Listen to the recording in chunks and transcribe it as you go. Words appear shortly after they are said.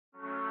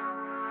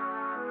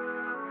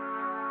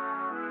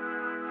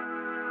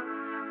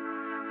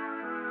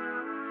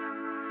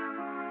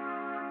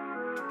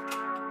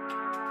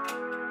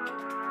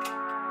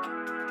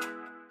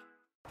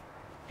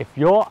If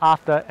you're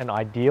after an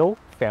ideal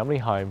family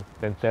home,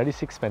 then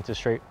 36 Spencer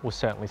Street will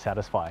certainly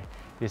satisfy.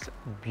 This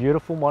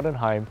beautiful modern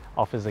home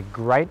offers a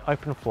great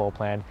open floor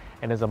plan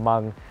and is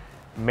among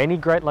many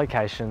great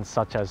locations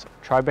such as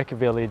Tribeca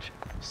Village,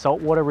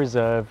 Saltwater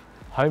Reserve,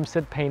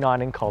 Homestead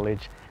P9 and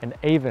College, and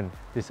even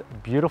this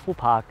beautiful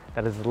park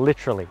that is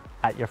literally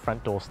at your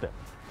front doorstep.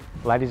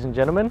 Ladies and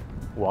gentlemen,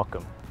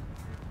 welcome.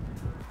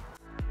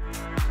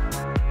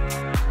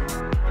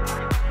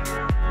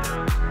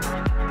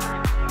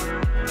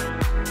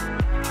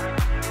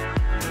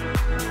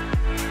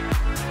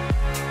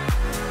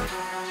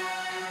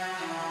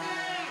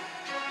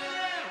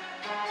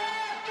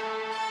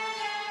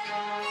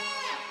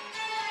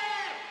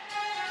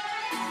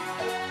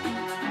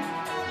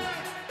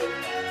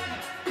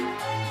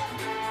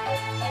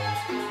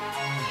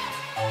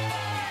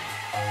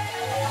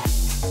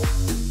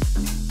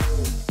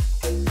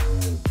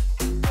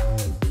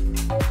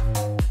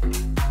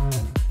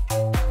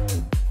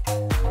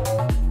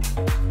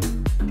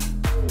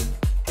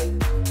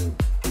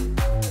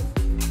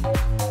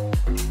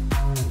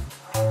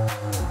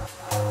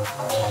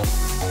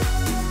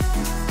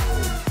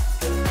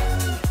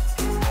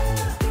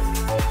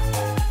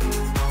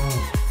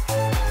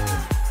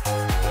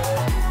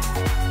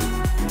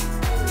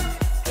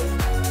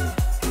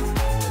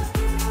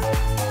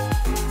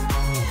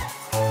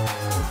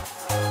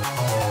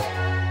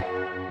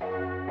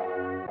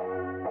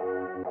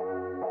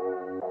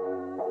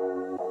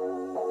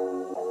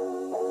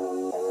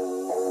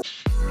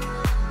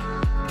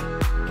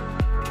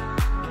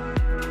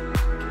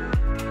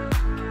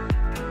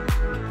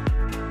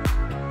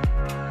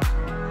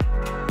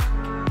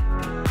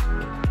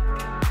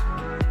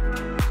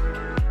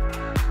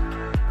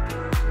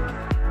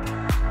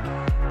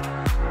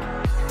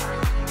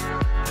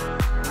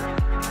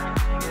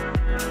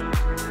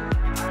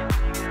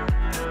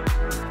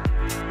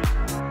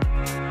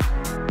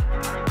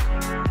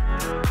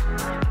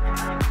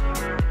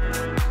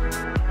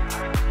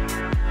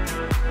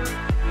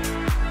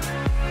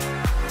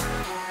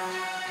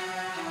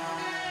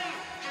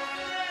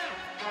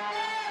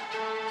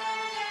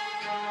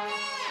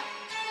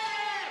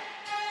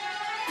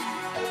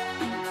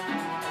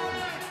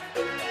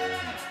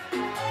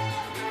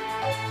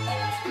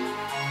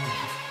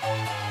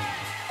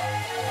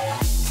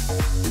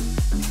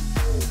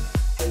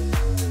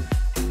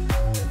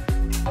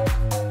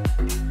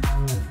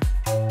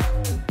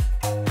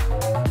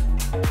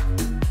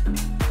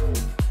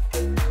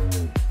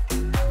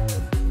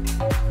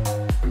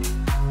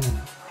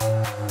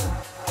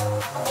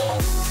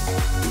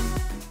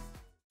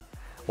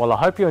 Well, I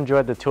hope you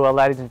enjoyed the tour,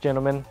 ladies and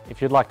gentlemen.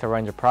 If you'd like to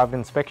arrange a private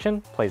inspection,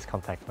 please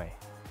contact me.